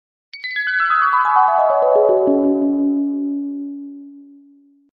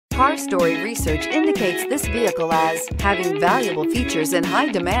Car Story research indicates this vehicle as having valuable features in high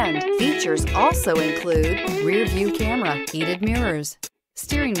demand. Features also include rear view camera, heated mirrors,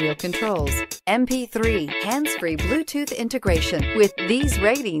 steering wheel controls, MP3, hands-free Bluetooth integration. With these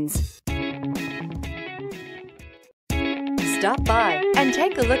ratings, stop by and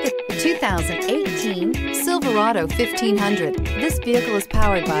take a look at the 2018 Silverado 1500. This vehicle is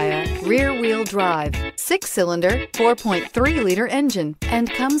powered by a rear-wheel drive, 6-cylinder, 4.3-liter engine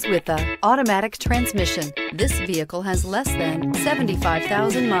and comes with an automatic transmission. This vehicle has less than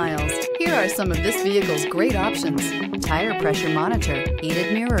 75,000 miles. Here are some of this vehicle's great options: tire pressure monitor,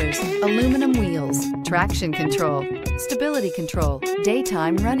 heated mirrors, aluminum wheels, traction control, stability control,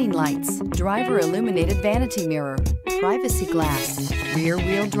 daytime running lights, driver illuminated vanity mirror, privacy glass, rear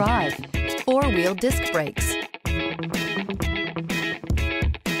wheel drive, 4-wheel disc brakes.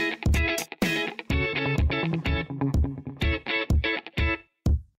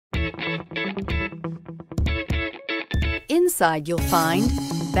 Inside you'll find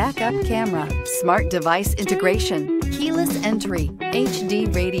backup camera, smart device integration, keyless entry,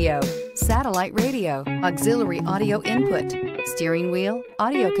 HD radio, satellite radio, auxiliary audio input, steering wheel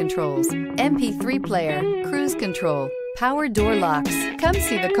audio controls, MP3 player, cruise control, power door locks. Come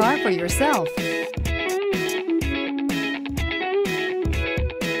see the car for yourself.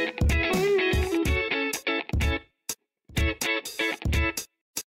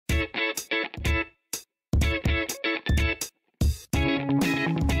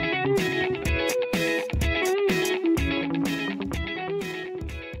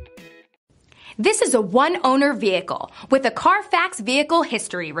 This is a one-owner vehicle with a Carfax Vehicle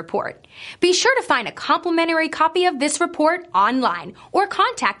History Report. Be sure to find a complimentary copy of this report online or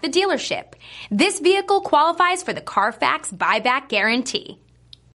contact the dealership. This vehicle qualifies for the Carfax Buyback Guarantee.